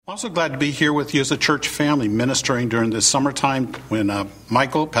Also glad to be here with you as a church family ministering during this summertime when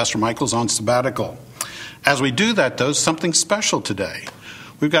Pastor Michael's on sabbatical. As we do that, though, something special today.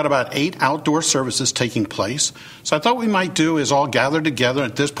 We've got about 8 outdoor services taking place. So I thought we might do is all gather together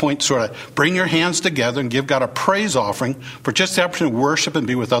at this point, sort of bring your hands together and give God a praise offering for just the opportunity to worship and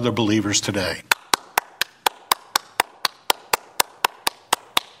be with other believers today.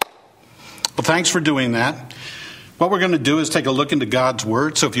 Well, thanks for doing that. What we're going to do is take a look into God's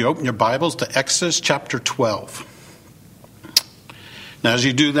Word. So if you open your Bibles to Exodus chapter 12. Now, as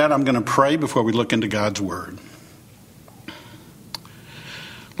you do that, I'm going to pray before we look into God's Word.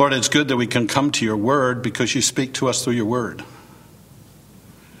 Lord, it's good that we can come to your Word because you speak to us through your Word.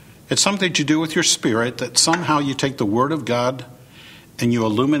 It's something that you do with your Spirit, that somehow you take the Word of God and you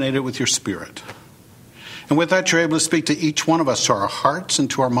illuminate it with your Spirit. And with that, you're able to speak to each one of us, to our hearts and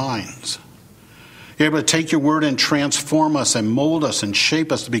to our minds. You're able to take your word and transform us and mold us and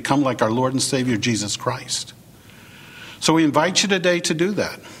shape us to become like our Lord and Savior, Jesus Christ. So we invite you today to do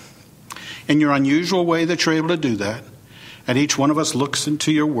that. In your unusual way that you're able to do that, and each one of us looks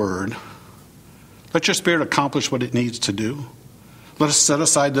into your word, let your Spirit accomplish what it needs to do. Let us set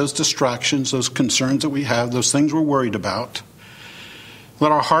aside those distractions, those concerns that we have, those things we're worried about.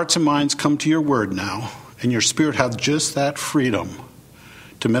 Let our hearts and minds come to your word now, and your Spirit have just that freedom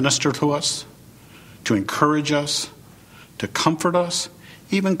to minister to us, to encourage us, to comfort us,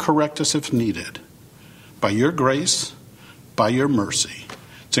 even correct us if needed. By your grace, by your mercy.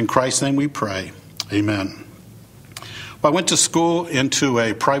 It's in Christ's name we pray. Amen. Well, I went to school into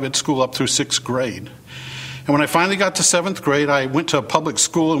a private school up through 6th grade. And when I finally got to 7th grade, I went to a public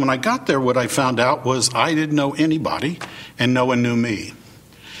school. And when I got there, what I found out was I didn't know anybody and no one knew me.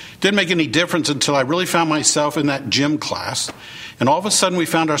 Didn't make any difference until I really found myself in that gym class. And all of a sudden, we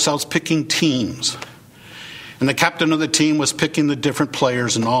found ourselves picking teams. And the captain of the team was picking the different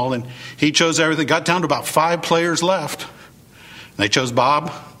players and all. And he chose everything. Got down to about 5 players left. And they chose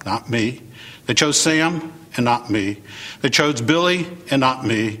Bob, not me. They chose Sam, and not me. They chose Billy, and not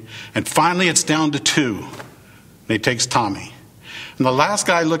me. And finally, it's down to 2. And he takes Tommy. And the last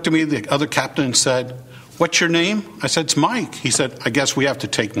guy looked at me, the other captain, and said, "What's your name?" I said, "It's Mike." He said, "I guess we have to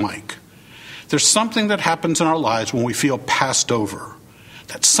take Mike." There's something that happens in our lives when we feel passed over,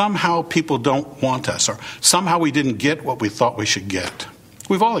 that somehow people don't want us, or somehow we didn't get what we thought we should get.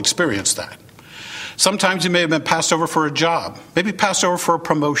 We've all experienced that. Sometimes you may have been passed over for a job, maybe passed over for a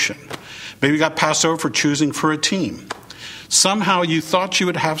promotion, maybe you got passed over for choosing for a team. Somehow you thought you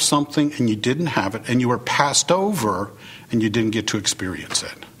would have something and you didn't have it, and you were passed over and you didn't get to experience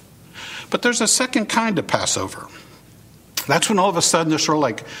it. But there's a second kind of Passover. That's when all of a sudden there's sort of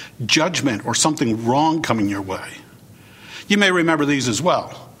like judgment or something wrong coming your way. You may remember these as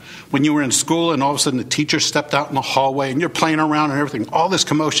well. When you were in school and all of a sudden the teacher stepped out in the hallway and you're playing around and everything, all this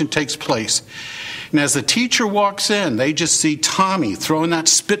commotion takes place. And as the teacher walks in, they just see Tommy throwing that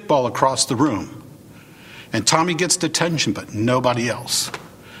spitball across the room. And Tommy gets detention, but nobody else.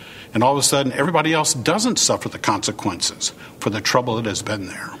 And all of a sudden, everybody else doesn't suffer the consequences for the trouble that has been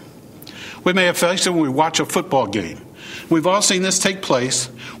there. We may have faced it when we watch a football game. We've all seen this take place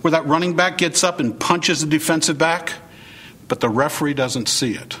where that running back gets up and punches the defensive back, but the referee doesn't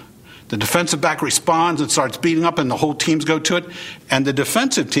see it. The defensive back responds and starts beating up, and the whole teams go to it, and the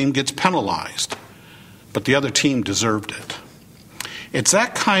defensive team gets penalized, but the other team deserved it. It's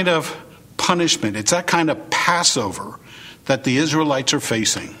that kind of punishment, it's that kind of Passover that the Israelites are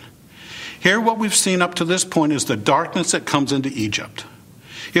facing. Here, what we've seen up to this point is the darkness that comes into Egypt.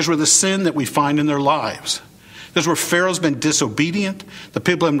 Here's where the sin that we find in their lives. This is where Pharaoh's been disobedient, the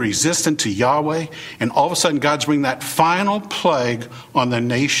people have been resistant to Yahweh, and all of a sudden God's bringing that final plague on the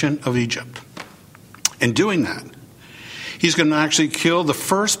nation of Egypt. In doing that, he's going to actually kill the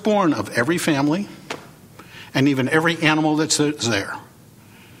firstborn of every family and even every animal that's there.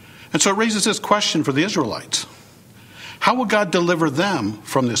 And so it raises this question for the Israelites. How will God deliver them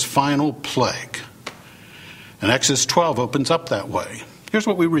from this final plague? And Exodus 12 opens up that way. Here's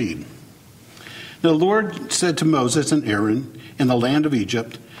what we read. The Lord said to Moses and Aaron in the land of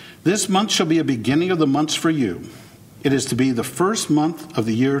Egypt, "This month shall be a beginning of the months for you. It is to be the first month of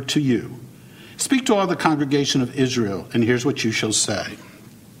the year to you. Speak to all the congregation of Israel, and here's what you shall say."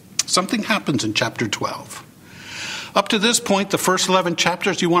 Something happens in chapter 12. Up to this point, the first 11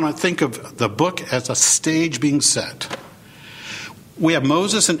 chapters, you want to think of the book as a stage being set. We have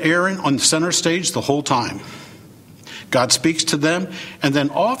Moses and Aaron on the center stage the whole time. God speaks to them, and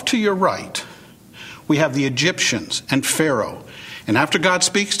then off to your right, we have the Egyptians and Pharaoh. And after God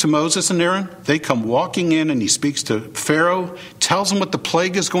speaks to Moses and Aaron, they come walking in and he speaks to Pharaoh, tells him what the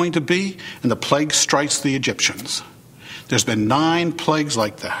plague is going to be, and the plague strikes the Egyptians. There's been 9 plagues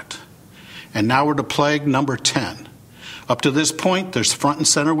like that. And now we're to plague number 10. Up to this point, there's front and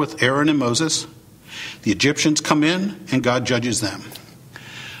center with Aaron and Moses. The Egyptians come in, and God judges them.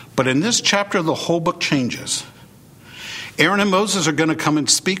 But in this chapter, the whole book changes. Aaron and Moses are going to come and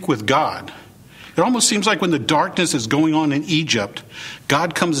speak with God. It almost seems like when the darkness is going on in Egypt,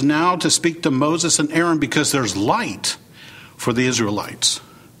 God comes now to speak to Moses and Aaron because there's light for the Israelites.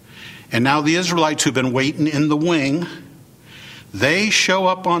 And now the Israelites who've been waiting in the wing, they show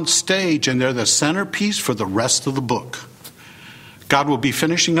up on stage, and they're the centerpiece for the rest of the book. God will be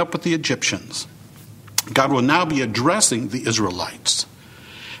finishing up with the Egyptians. God will now be addressing the Israelites.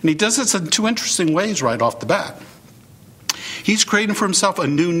 And he does this in 2 interesting ways right off the bat. He's creating for himself a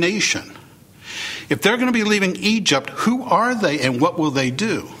new nation. If they're going to be leaving Egypt, who are they and what will they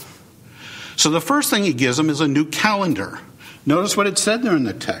do? So the first thing he gives them is a new calendar. Notice what it said there in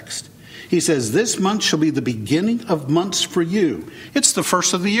the text. He says, this month shall be the beginning of months for you. It's the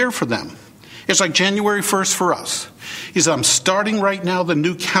first of the year for them. It's like January 1st for us. He said, I'm starting right now the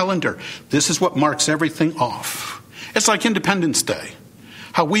new calendar. This is what marks everything off. It's like Independence Day.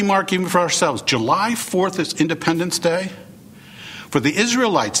 How we mark even for ourselves. July 4th is Independence Day. For the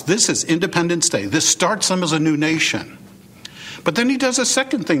Israelites, this is Independence Day. This starts them as a new nation. But then he does a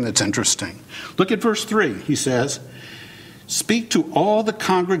second thing that's interesting. Look at verse 3. He says, speak to all the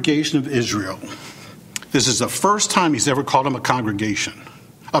congregation of Israel. This is the first time he's ever called them a congregation.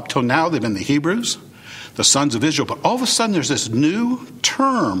 Up till now, they've been the Hebrews, the sons of Israel. But all of a sudden, there's this new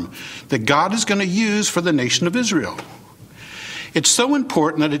term that God is going to use for the nation of Israel. It's so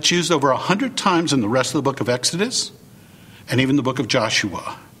important that it's used over 100 times in the rest of the book of Exodus and even the book of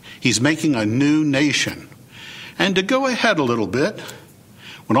Joshua. He's making a new nation. And to go ahead a little bit,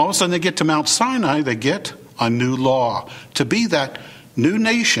 when all of a sudden they get to Mount Sinai, they get a new law to be that new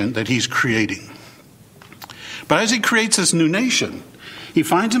nation that he's creating. But as he creates this new nation, he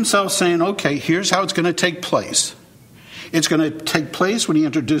finds himself saying, okay, here's how it's going to take place. It's going to take place when he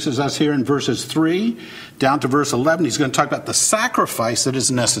introduces us here in verses 3 down to verse 11. He's going to talk about the sacrifice that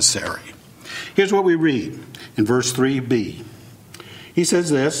is necessary. Here's what we read in verse 3b. He says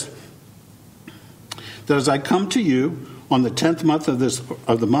this, that as I come to you on the 10th month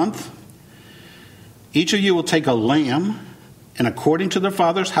of the month, each of you will take a lamb, and according to their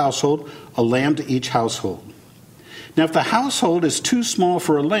father's household, a lamb to each household. Now if the household is too small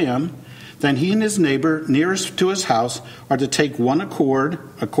for a lamb, then he and his neighbor nearest to his house are to take one accord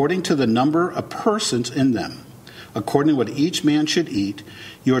according to the number of persons in them. According to what each man should eat,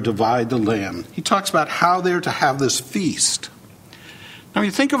 you are to divide the lamb. He talks about how they're to have this feast. Now, when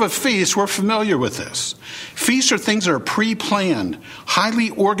you think of a feast, we're familiar with this. Feasts are things that are pre-planned, highly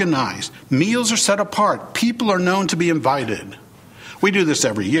organized. Meals are set apart. People are known to be invited. We do this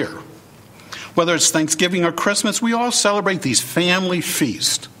every year. Whether it's Thanksgiving or Christmas, we all celebrate these family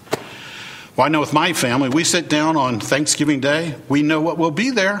feasts. Well, I know with my family, we sit down on Thanksgiving Day. We know what will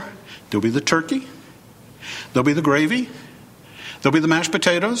be there. There'll be the turkey. There'll be the gravy. There'll be the mashed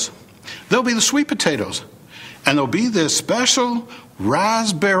potatoes. There'll be the sweet potatoes. And there'll be this special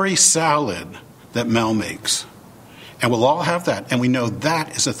raspberry salad that Mel makes. And we'll all have that. And we know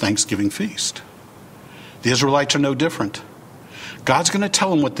that is a Thanksgiving feast. The Israelites are no different. God's going to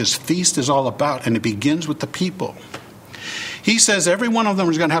tell them what this feast is all about. And it begins with the people. He says every one of them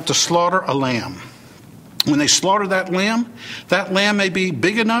is going to have to slaughter a lamb. When they slaughter that lamb may be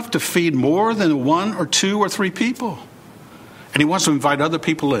big enough to feed more than 1 or 2 or 3 people. And he wants to invite other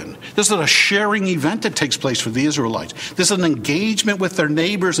people in. This is a sharing event that takes place for the Israelites. This is an engagement with their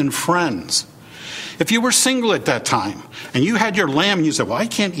neighbors and friends. If you were single at that time and you had your lamb and you said, well, I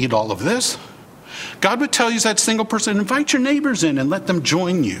can't eat all of this. God would tell you as that single person, invite your neighbors in and let them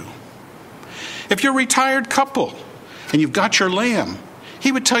join you. If you're a retired couple and you've got your lamb,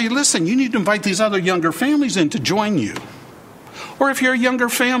 he would tell you, listen, you need to invite these other younger families in to join you. Or if you're a younger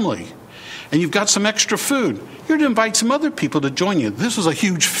family and you've got some extra food, you're to invite some other people to join you. This was a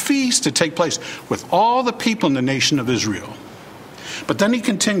huge feast to take place with all the people in the nation of Israel. But then he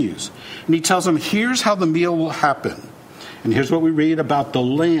continues, and he tells them, here's how the meal will happen. And here's what we read about the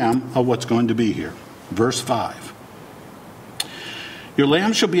lamb of what's going to be here. Verse 5. Your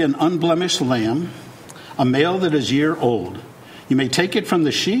lamb shall be an unblemished lamb, a male that is a year old. You may take it from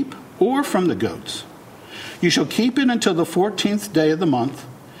the sheep or from the goats. You shall keep it until the 14th day of the month,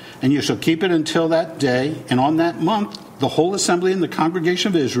 and you shall keep it until that day. And on that month, the whole assembly in the congregation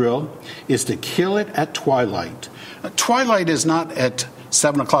of Israel is to kill it at twilight. Twilight is not at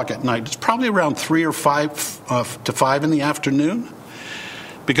 7 o'clock at night. It's probably around 3 or 5 to 5 in the afternoon,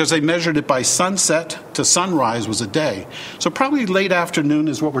 because they measured it by sunset to sunrise was a day. So probably late afternoon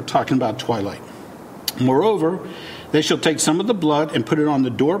is what we're talking about, twilight. Moreover, They shall take some of the blood and put it on the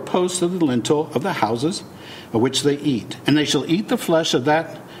doorposts of the lintel of the houses of which they eat. And they shall eat the flesh of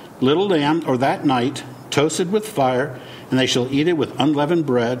that little lamb or that night, toasted with fire, and they shall eat it with unleavened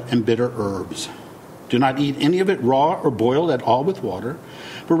bread and bitter herbs. Do not eat any of it raw or boiled at all with water,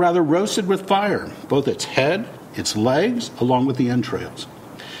 but rather roasted with fire, both its head, its legs, along with the entrails.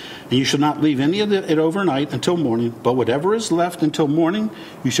 And you shall not leave any of it overnight until morning, but whatever is left until morning,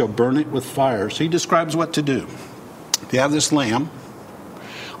 you shall burn it with fire. So he describes what to do. They have this lamb,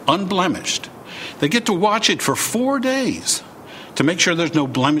 unblemished. They get to watch it for 4 days to make sure there's no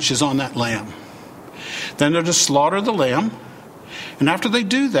blemishes on that lamb. Then they're to slaughter the lamb, and after they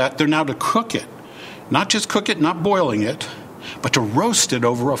do that, they're now to cook it. Not just cook it, not boiling it, but to roast it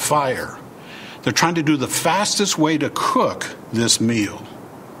over a fire. They're trying to do the fastest way to cook this meal.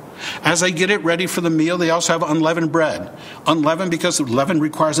 As they get it ready for the meal, they also have unleavened bread. Unleavened because leaven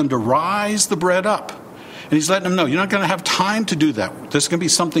requires them to rise the bread up. And he's letting them know, you're not going to have time to do that. This is going to be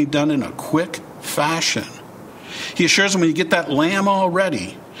something done in a quick fashion. He assures them when you get that lamb all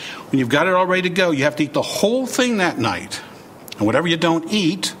ready, when you've got it all ready to go, you have to eat the whole thing that night. And whatever you don't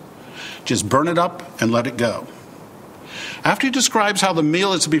eat, just burn it up and let it go. After he describes how the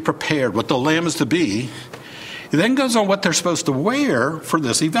meal is to be prepared, what the lamb is to be, he then goes on what they're supposed to wear for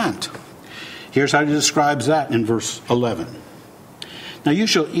this event. Here's how he describes that in verse 11. Now you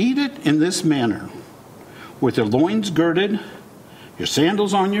shall eat it in this manner, with your loins girded, your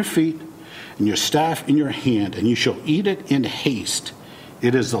sandals on your feet, and your staff in your hand, and you shall eat it in haste.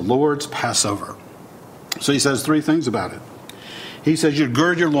 It is the Lord's Passover. So he says 3 things about it. He says you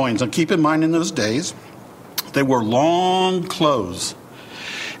gird your loins. And keep in mind in those days, they wore long clothes.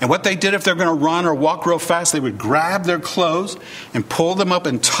 And what they did if they're going to run or walk real fast, they would grab their clothes and pull them up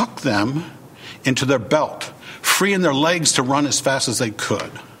and tuck them into their belt, freeing their legs to run as fast as they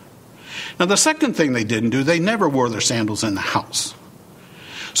could. Now, the second thing they didn't do, they never wore their sandals in the house.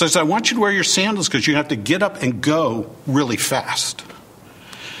 So he said, I want you to wear your sandals because you have to get up and go really fast.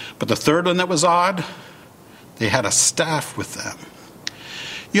 But the third one that was odd, they had a staff with them.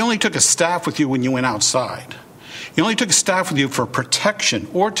 You only took a staff with you when you went outside. You only took a staff with you for protection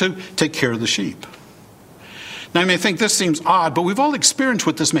or to take care of the sheep. Now, you may think this seems odd, but we've all experienced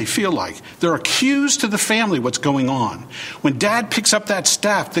what this may feel like. There are cues to the family what's going on. When dad picks up that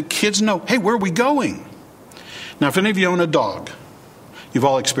staff, the kids know, hey, where are we going? Now, if any of you own a dog, you've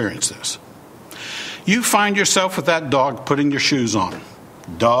all experienced this. You find yourself with that dog putting your shoes on.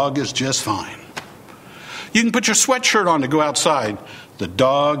 Dog is just fine. You can put your sweatshirt on to go outside. The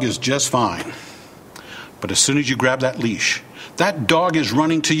dog is just fine. But as soon as you grab that leash, that dog is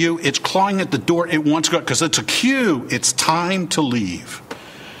running to you. It's clawing at the door. It wants to go because it's a cue. It's time to leave.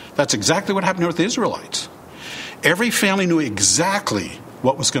 That's exactly what happened here with the Israelites. Every family knew exactly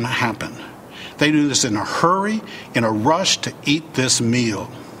what was going to happen. They knew this in a hurry, in a rush to eat this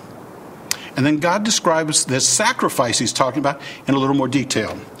meal. And then God describes this sacrifice he's talking about in a little more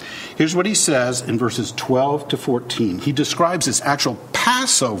detail. Here's what he says in verses 12 to 14. He describes this actual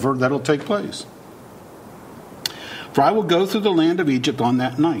Passover that'll take place. For I will go through the land of Egypt on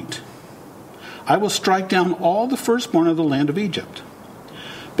that night. I will strike down all the firstborn of the land of Egypt,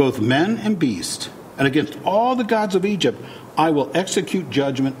 both men and beast, and against all the gods of Egypt I will execute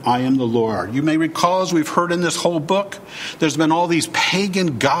judgment. I am the Lord. You may recall, as we've heard in this whole book, there's been all these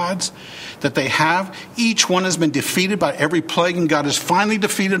pagan gods that they have. Each one has been defeated by every plague, and God has finally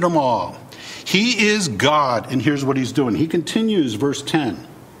defeated them all. He is God, and here's what he's doing. He continues, verse 10.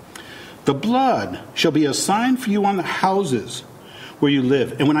 The blood shall be a sign for you on the houses where you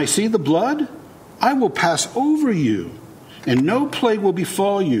live. And when I see the blood, I will pass over you, and no plague will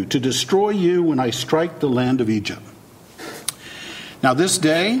befall you to destroy you when I strike the land of Egypt. Now this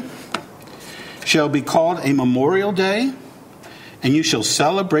day shall be called a memorial day, and you shall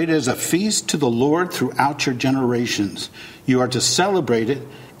celebrate it as a feast to the Lord throughout your generations. You are to celebrate it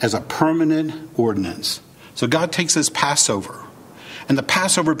as a permanent ordinance. So God takes this Passover, and the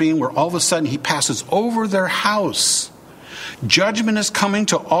Passover being where all of a sudden he passes over their house. Judgment is coming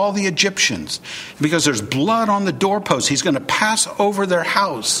to all the Egyptians. Because there's blood on the doorpost, he's going to pass over their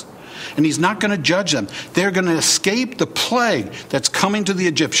house. And he's not going to judge them. They're going to escape the plague that's coming to the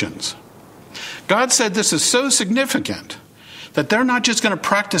Egyptians. God said this is so significant that they're not just going to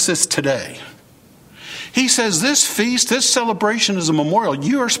practice this today. He says this feast, this celebration is a memorial.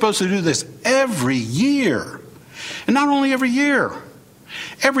 You are supposed to do this every year. And not only every year.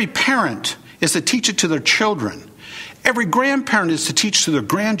 Every parent is to teach it to their children. Every grandparent is to teach to their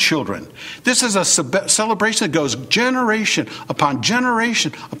grandchildren. This is a celebration that goes generation upon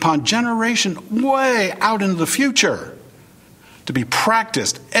generation upon generation way out into the future to be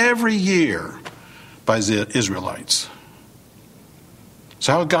practiced every year by the Israelites.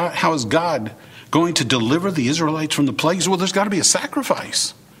 So how is God going to deliver the Israelites from the plagues? Well, there's got to be a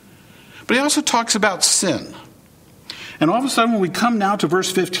sacrifice. But he also talks about sin. And all of a sudden, when we come now to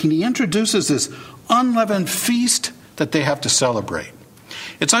verse 15, he introduces this unleavened feast that they have to celebrate.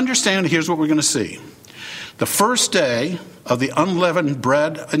 It's understanding, here's what we're going to see. The first day of the unleavened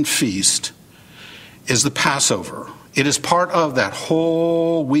bread and feast is the Passover. It is part of that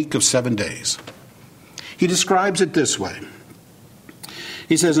whole week of 7 days. He describes it this way.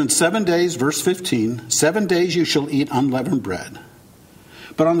 He says, in 7 days, verse 15, 7 days you shall eat unleavened bread.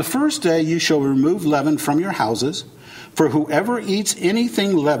 But on the first day you shall remove leaven from your houses. For whoever eats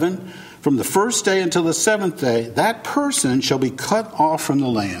anything leavened from the first day until the seventh day, that person shall be cut off from the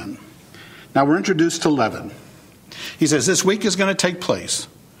land. Now we're introduced to leaven. He says this week is going to take place.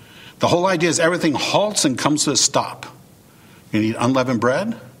 The whole idea is everything halts and comes to a stop. You need unleavened bread.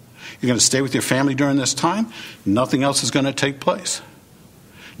 You're going to stay with your family during this time. Nothing else is going to take place.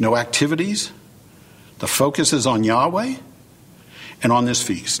 No activities. The focus is on Yahweh and on this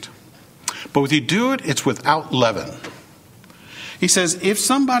feast. But when you do it, it's without leaven. He says if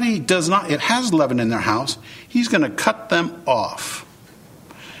somebody it has leaven in their house, he's going to cut them off.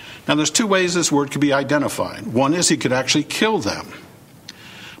 Now there's two ways this word could be identified. One is he could actually kill them.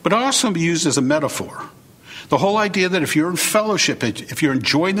 But it also be used as a metaphor. The whole idea that if you're in fellowship, if you're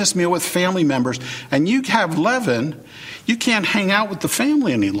enjoying this meal with family members, and you have leaven, you can't hang out with the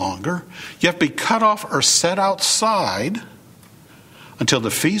family any longer. You have to be cut off or set outside until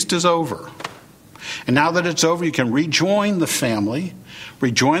the feast is over. And now that it's over, you can rejoin the family,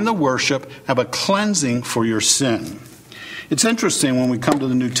 rejoin the worship, have a cleansing for your sin. It's interesting when we come to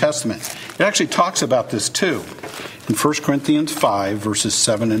the New Testament. It actually talks about this too. In 1 Corinthians 5, verses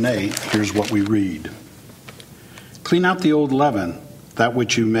 7 and 8, here's what we read. Clean out the old leaven, that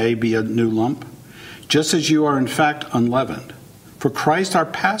which you may be a new lump, just as you are in fact unleavened. For Christ our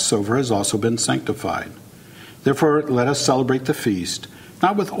Passover has also been sanctified. Therefore let us celebrate the feast,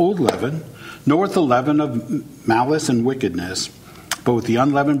 not with old leaven, nor with the leaven of malice and wickedness, but with the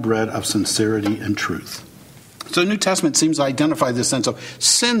unleavened bread of sincerity and truth. So the New Testament seems to identify this sense of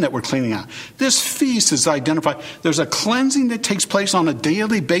sin that we're cleaning out. This feast is identified. There's a cleansing that takes place on a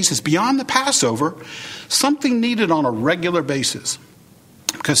daily basis beyond the Passover, something needed on a regular basis,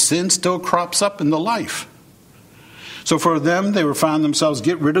 because sin still crops up in the life. So for them, they found themselves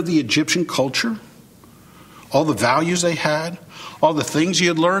get rid of the Egyptian culture, all the values they had, all the things you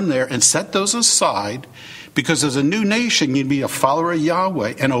had learned there, and set those aside, because as a new nation, you'd be a follower of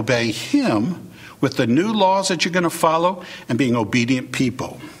Yahweh and obey Him with the new laws that you're going to follow and being obedient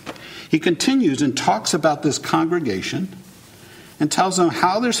people. He continues and talks about this congregation and tells them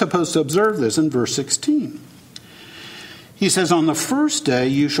how they're supposed to observe this in verse 16. He says, on the first day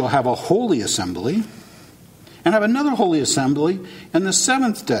you shall have a holy assembly, and have another holy assembly on the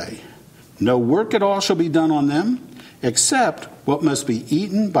seventh day. No work at all shall be done on them, except what must be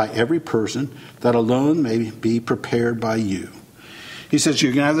eaten by every person, that alone may be prepared by you. He says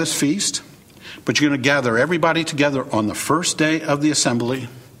you're going to have this feast, but you're going to gather everybody together on the first day of the assembly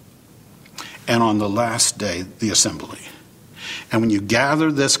and on the last day, the assembly. And when you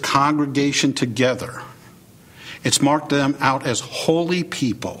gather this congregation together, it's marked them out as holy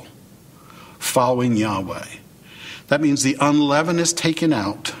people following Yahweh. That means the unleavened is taken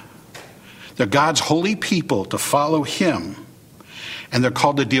out. They're God's holy people to follow Him, and they're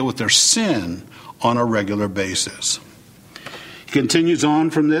called to deal with their sin on a regular basis. He continues on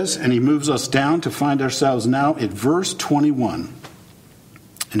from this, and he moves us down to find ourselves now at verse 21.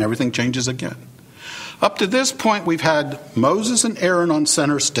 And everything changes again. Up to this point, we've had Moses and Aaron on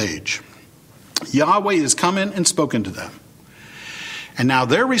center stage. Yahweh has come in and spoken to them. And now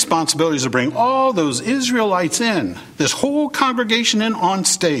their responsibility is to bring all those Israelites in, this whole congregation in on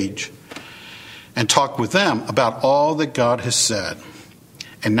stage, and talk with them about all that God has said.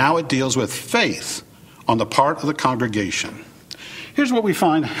 And now it deals with faith on the part of the congregation. Here's what we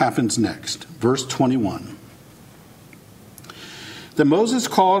find happens next. Verse 21. Then Moses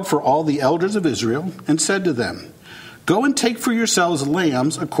called for all the elders of Israel and said to them, go and take for yourselves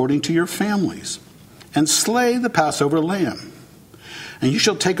lambs according to your families, and slay the Passover lamb. And you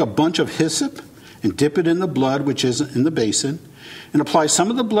shall take a bunch of hyssop and dip it in the blood which is in the basin, and apply some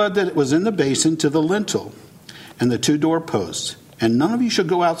of the blood that was in the basin to the lintel and the two doorposts. And none of you shall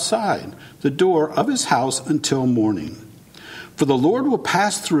go outside the door of his house until morning. For the Lord will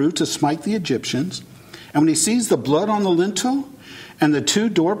pass through to smite the Egyptians, and when he sees the blood on the lintel and the two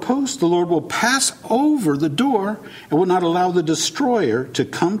doorposts, the Lord will pass over the door and will not allow the destroyer to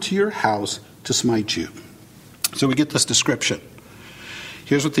come to your house to smite you. So we get this description.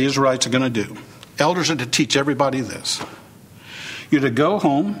 Here's what the Israelites are going to do. Elders are to teach everybody this. You're to go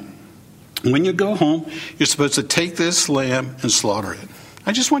home. When you go home, you're supposed to take this lamb and slaughter it.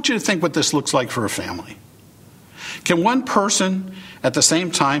 I just want you to think what this looks like for a family. Can one person at the same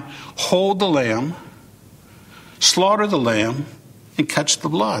time hold the lamb, slaughter the lamb, and catch the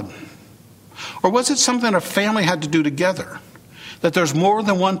blood? Or was it something a family had to do together? That there's more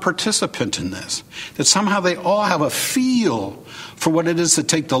than one participant in this? That somehow they all have a feel for what it is to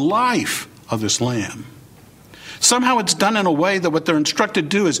take the life of this lamb? Somehow it's done in a way that what they're instructed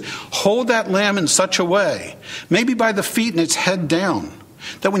to do is hold that lamb in such a way, maybe by the feet and its head down,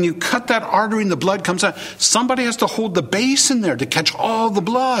 that when you cut that artery and the blood comes out, somebody has to hold the basin there to catch all the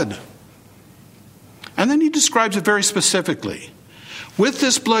blood. And then he describes it very specifically. With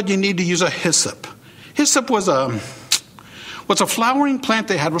this blood, you need to use a hyssop. Hyssop was a flowering plant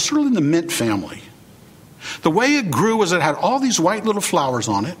they had. It was sort of in the mint family. The way it grew was it had all these white little flowers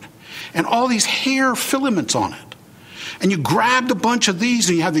on it and all these hair filaments on it. And you grabbed a bunch of these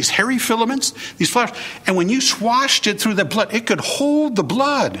and you have these hairy filaments, these flowers. And when you swashed it through the blood, it could hold the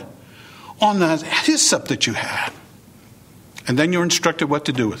blood on the hyssop that you had. And then you're instructed what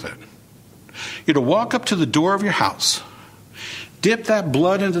to do with it. You're to walk up to the door of your house, dip that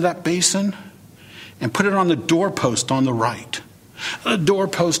blood into that basin, and put it on the doorpost on the right, the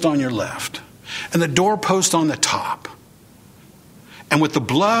doorpost on your left, and the doorpost on the top. And with the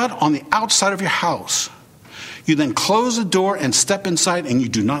blood on the outside of your house, you then close the door and step inside, and you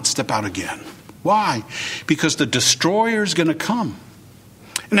do not step out again. Why? Because the destroyer is going to come.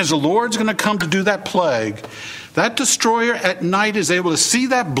 And as the Lord's going to come to do that plague, that destroyer at night is able to see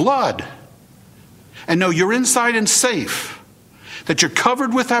that blood and know you're inside and safe, that you're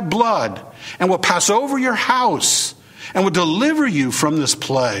covered with that blood, and will pass over your house and will deliver you from this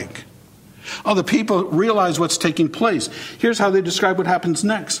plague. Oh, the people realize what's taking place. Here's how they describe what happens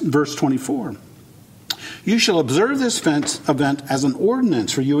next, verse 24. You shall observe this event as an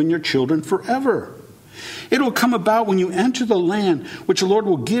ordinance for you and your children forever. It will come about when you enter the land which the Lord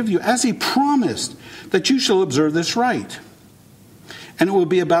will give you, as he promised, that you shall observe this rite. And it will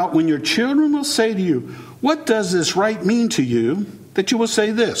be about when your children will say to you, what does this rite mean to you? That you will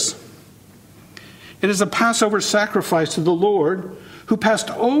say this. It is a Passover sacrifice to the Lord, who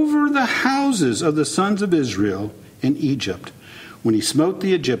passed over the houses of the sons of Israel in Egypt when he smote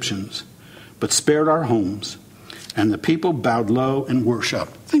the Egyptians, but spared our homes. And the people bowed low and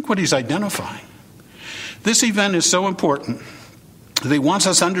worshiped. Think what he's identifying. This event is so important that he wants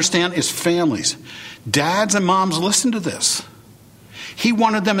us to understand as families. Dads and moms, listen to this. He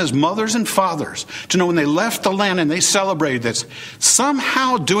wanted them as mothers and fathers to know when they left the land and they celebrated this,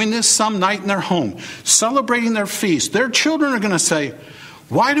 somehow doing this some night in their home, celebrating their feast, their children are going to say,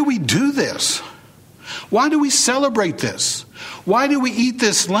 why do we do this? Why do we celebrate this? Why do we eat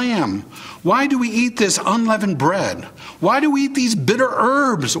this lamb? Why do we eat this unleavened bread? Why do we eat these bitter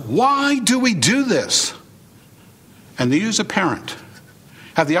herbs? Why do we do this? And you as a parent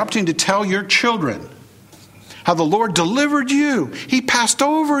have the opportunity to tell your children how the Lord delivered you. He passed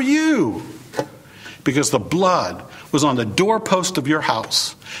over you because the blood was on the doorpost of your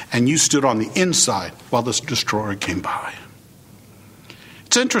house and you stood on the inside while this destroyer came by.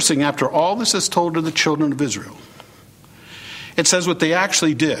 It's interesting, after all this is told to the children of Israel, it says what they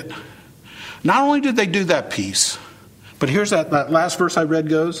actually did. Not only did they do that piece, but here's that last verse I read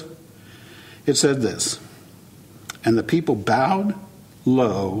goes. It said this, and the people bowed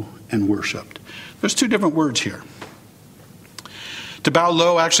low and worshipped. There's two different words here. To bow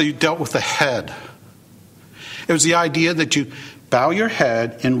low actually dealt with the head. It was the idea that you bow your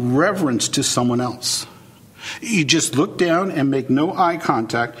head in reverence to someone else. You just look down and make no eye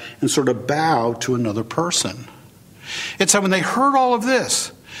contact and sort of bow to another person. It said when they heard all of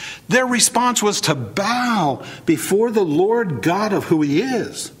this, their response was to bow before the Lord God of who he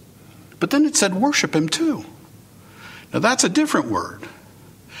is. But then it said worship him too. Now that's a different word.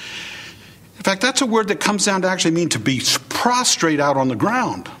 In fact, that's a word that comes down to actually mean to be prostrate out on the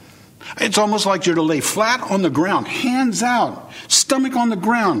ground. It's almost like you're to lay flat on the ground, hands out, stomach on the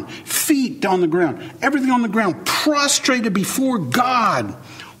ground, feet on the ground, everything on the ground, prostrated before God,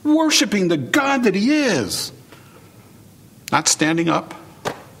 worshiping the God that he is. Not standing up,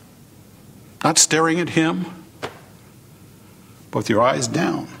 not staring at him, but with your eyes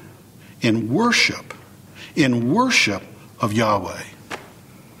down, in worship of Yahweh.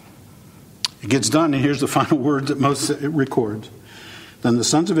 It gets done, and here's the final word that Moses records. Then the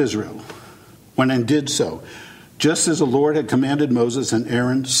sons of Israel went and did so. Just as the Lord had commanded Moses and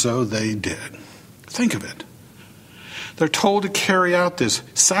Aaron, so they did. Think of it. They're told to carry out this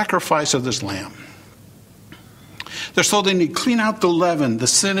sacrifice of this lamb. They're told they need to clean out the leaven, the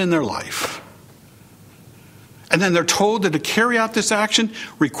sin in their life. And then they're told that to carry out this action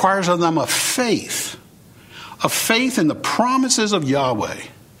requires of them a faith in the promises of Yahweh,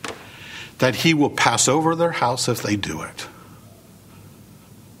 that he will pass over their house if they do it.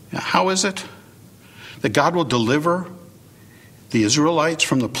 Now, how is it that God will deliver the Israelites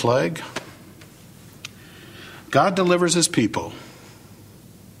from the plague? God delivers his people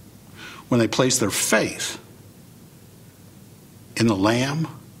when they place their faith in the Lamb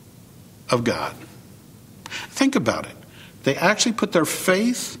of God. Think about it. They actually put their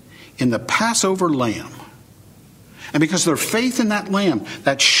faith in the Passover lamb. And because their faith in that lamb,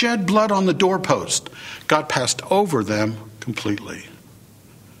 that shed blood on the doorpost, God passed over them completely.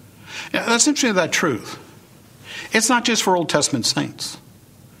 Yeah, that's interesting, that truth. It's not just for Old Testament saints.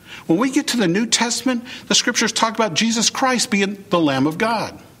 When we get to the New Testament, the scriptures talk about Jesus Christ being the Lamb of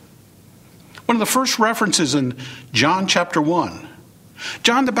God. One of the first references in John chapter 1.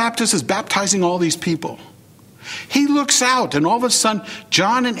 John the Baptist is baptizing all these people. He looks out, and all of a sudden,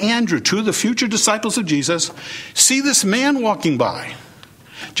 John and Andrew, two of the future disciples of Jesus, see this man walking by.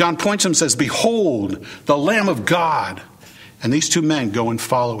 John points him and says, "Behold, the Lamb of God." And these two men go and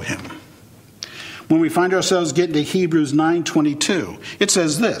follow him. When we find ourselves getting to Hebrews 9:22, it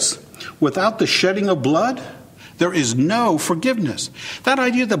says this: "Without the shedding of blood, there is no forgiveness." That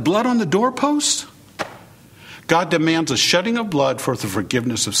idea of the blood on the doorpost, God demands a shedding of blood for the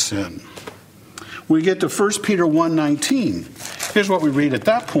forgiveness of sin. We get to 1 Peter 1:19. Here's what we read at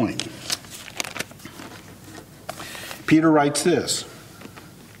that point. Peter writes this: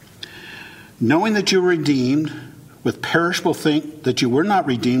 "Knowing that you were redeemed with perishable things, that you were not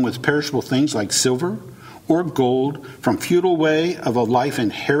redeemed with perishable things like silver or gold from futile way of a life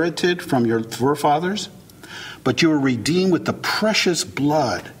inherited from your forefathers, but you were redeemed with the precious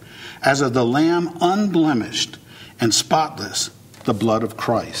blood, as of the Lamb, unblemished and spotless, the blood of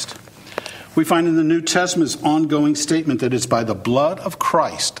Christ." We find in the New Testament's ongoing statement that it's by the blood of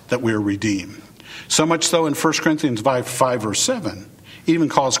Christ that we are redeemed. So much so in 1 Corinthians 5 verse 7, it even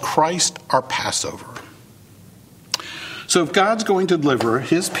calls Christ our Passover. So if God's going to deliver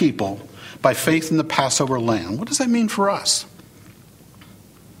his people by faith in the Passover lamb, what does that mean for us?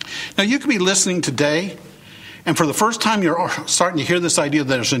 Now, you could be listening today, and for the first time you're starting to hear this idea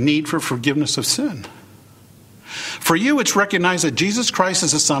that there's a need for forgiveness of sin. For you, it's recognized that Jesus Christ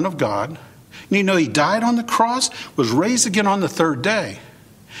is the Son of God. You know he died on the cross, was raised again on the third day.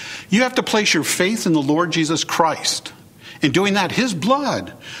 You have to place your faith in the Lord Jesus Christ. In doing that, his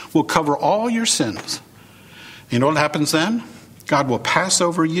blood will cover all your sins. You know what happens then? God will pass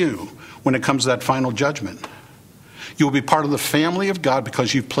over you when it comes to that final judgment. You will be part of the family of God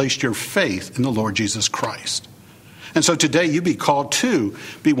because you've placed your faith in the Lord Jesus Christ. And so today you be called to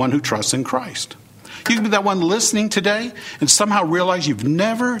be one who trusts in Christ. You can be that one listening today and somehow realize you've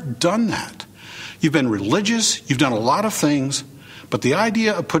never done that. You've been religious, you've done a lot of things, but the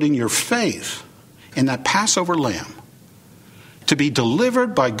idea of putting your faith in that Passover lamb to be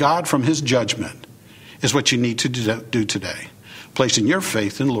delivered by God from his judgment is what you need to do today. Placing your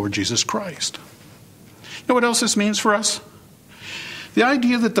faith in the Lord Jesus Christ. You know what else this means for us? The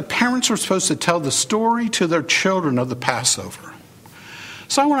idea that the parents were supposed to tell the story to their children of the Passover.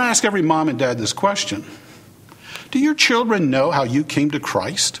 So I want to ask every mom and dad this question. Do your children know how you came to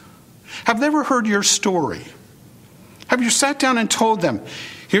Christ? Have they ever heard your story? Have you sat down and told them,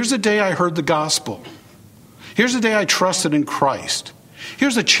 here's the day I heard the gospel. Here's the day I trusted in Christ.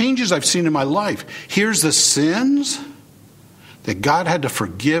 Here's the changes I've seen in my life. Here's the sins that God had to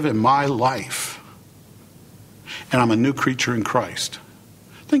forgive in my life. And I'm a new creature in Christ.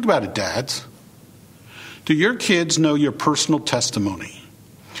 Think about it, dads. Do your kids know your personal testimony?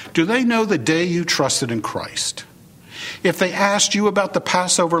 Do they know the day you trusted in Christ? If they asked you about the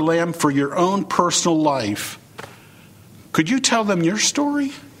Passover lamb for your own personal life, could you tell them your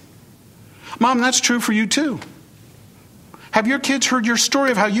story? Mom, that's true for you too. Have your kids heard your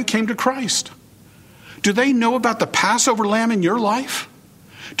story of how you came to Christ? Do they know about the Passover lamb in your life?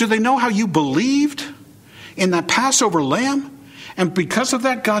 Do they know how you believed in that Passover lamb? And because of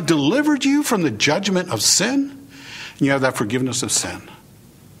that, God delivered you from the judgment of sin? And you have that forgiveness of sin.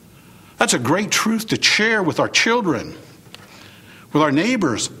 That's a great truth to share with our children, with our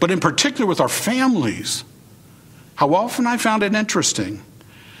neighbors, but in particular with our families. How often I found it interesting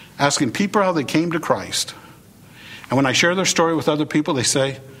asking people how they came to Christ. And when I share their story with other people, they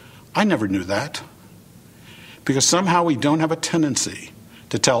say, I never knew that. Because somehow we don't have a tendency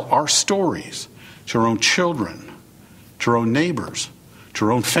to tell our stories to our own children, to our own neighbors, to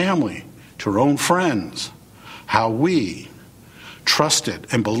our own family, to our own friends, how we trusted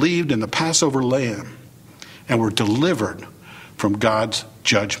and believed in the Passover lamb and were delivered from God's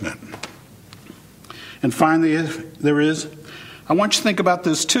judgment. And finally, if there is, I want you to think about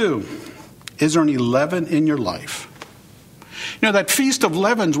this too. Is there any leaven in your life? You know, that Feast of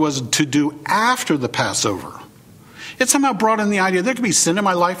Leavens was to do after the Passover. It somehow brought in the idea there could be sin in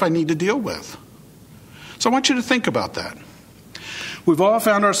my life I need to deal with. So I want you to think about that. We've all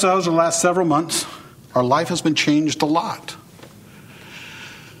found ourselves in the last several months, our life has been changed a lot.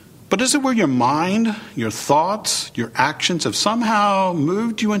 But is it where your mind, your thoughts, your actions have somehow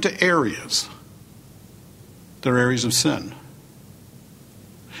moved you into areas that are areas of sin?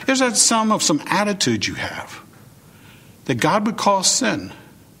 Is that some attitude you have that God would call sin?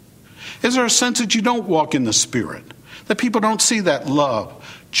 Is there a sense that you don't walk in the Spirit? That people don't see that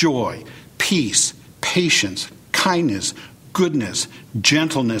love, joy, peace, patience, kindness, goodness,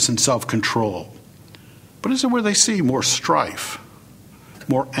 gentleness, and self-control? But is it where they see more strife,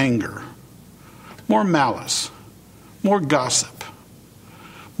 more anger, more malice, more gossip,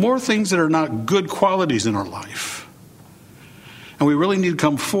 more things that are not good qualities in our life? And we really need to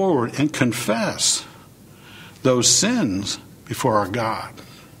come forward and confess those sins before our God.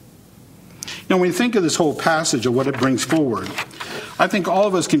 Now, when we think of this whole passage of what it brings forward, I think all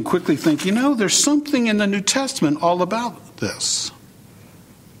of us can quickly think, there's something in the New Testament all about this.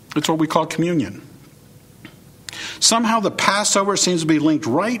 It's what we call communion. Somehow the Passover seems to be linked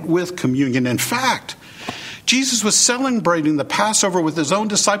right with communion. In fact, Jesus was celebrating the Passover with his own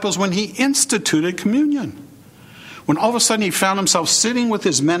disciples when he instituted communion. When all of a sudden he found himself sitting with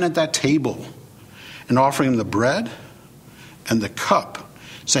his men at that table and offering them the bread and the cup,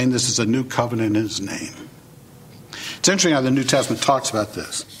 saying this is a new covenant in his name. It's interesting how the New Testament talks about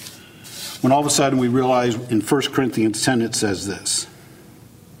this. When all of a sudden we realize in 1 Corinthians 10 it says this: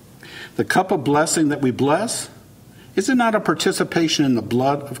 the cup of blessing that we bless, is it not a participation in the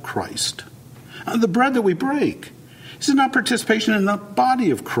blood of Christ? The bread that we break, is it not participation in the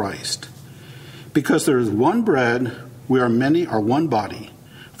body of Christ? Because there is one bread, we are many, are one body,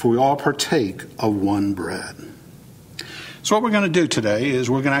 for we all partake of one bread. So what we're going to do today is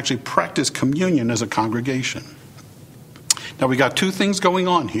we're going to actually practice communion as a congregation. Now we got two things going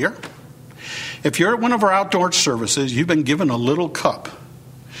on here. If you're at one of our outdoor services, you've been given a little cup.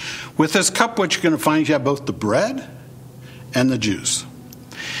 With this cup, what you're going to find is you have both the bread and the juice.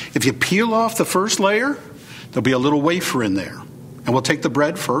 If you peel off the first layer, there'll be a little wafer in there. And we'll take the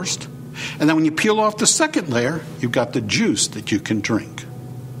bread first. And then when you peel off the second layer, you've got the juice that you can drink.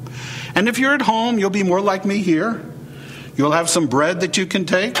 And if you're at home, you'll be more like me here. You'll have some bread that you can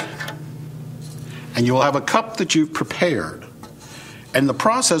take. And you'll have a cup that you've prepared. And the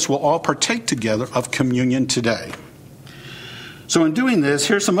process will all partake together of communion today. So in doing this,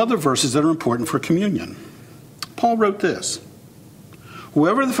 here's some other verses that are important for communion. Paul wrote this: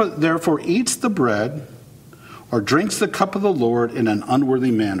 whoever therefore eats the bread or drinks the cup of the Lord in an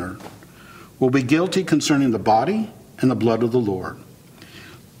unworthy manner will be guilty concerning the body and the blood of the Lord.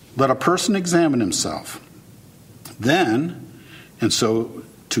 Let a person examine himself. Then, and so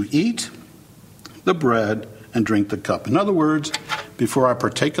to eat the bread and drink the cup. In other words, before I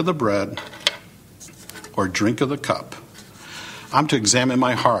partake of the bread or drink of the cup, I'm to examine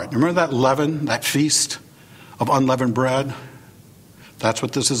my heart. Remember that leaven, that feast of unleavened bread? That's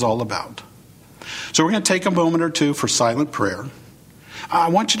what this is all about. So we're going to take a moment or two for silent prayer. I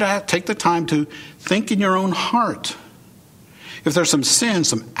want you to take the time to think in your own heart. If there's some sin,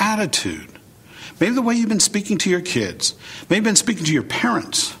 some attitude, maybe the way you've been speaking to your kids, maybe you've been speaking to your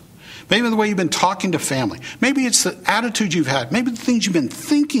parents, maybe the way you've been talking to family, maybe it's the attitude you've had, maybe the things you've been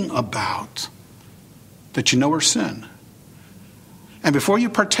thinking about that you know are sin. And before you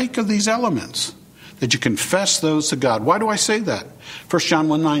partake of these elements, that you confess those to God. Why do I say that? 1 John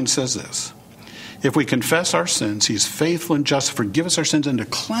 1:9 says this: if we confess our sins, he is faithful and just to forgive us our sins and to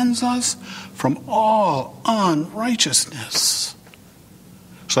cleanse us from all unrighteousness.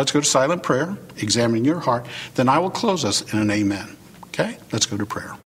 So let's go to silent prayer, examining your heart. Then I will close us in an amen. Okay? Let's go to prayer.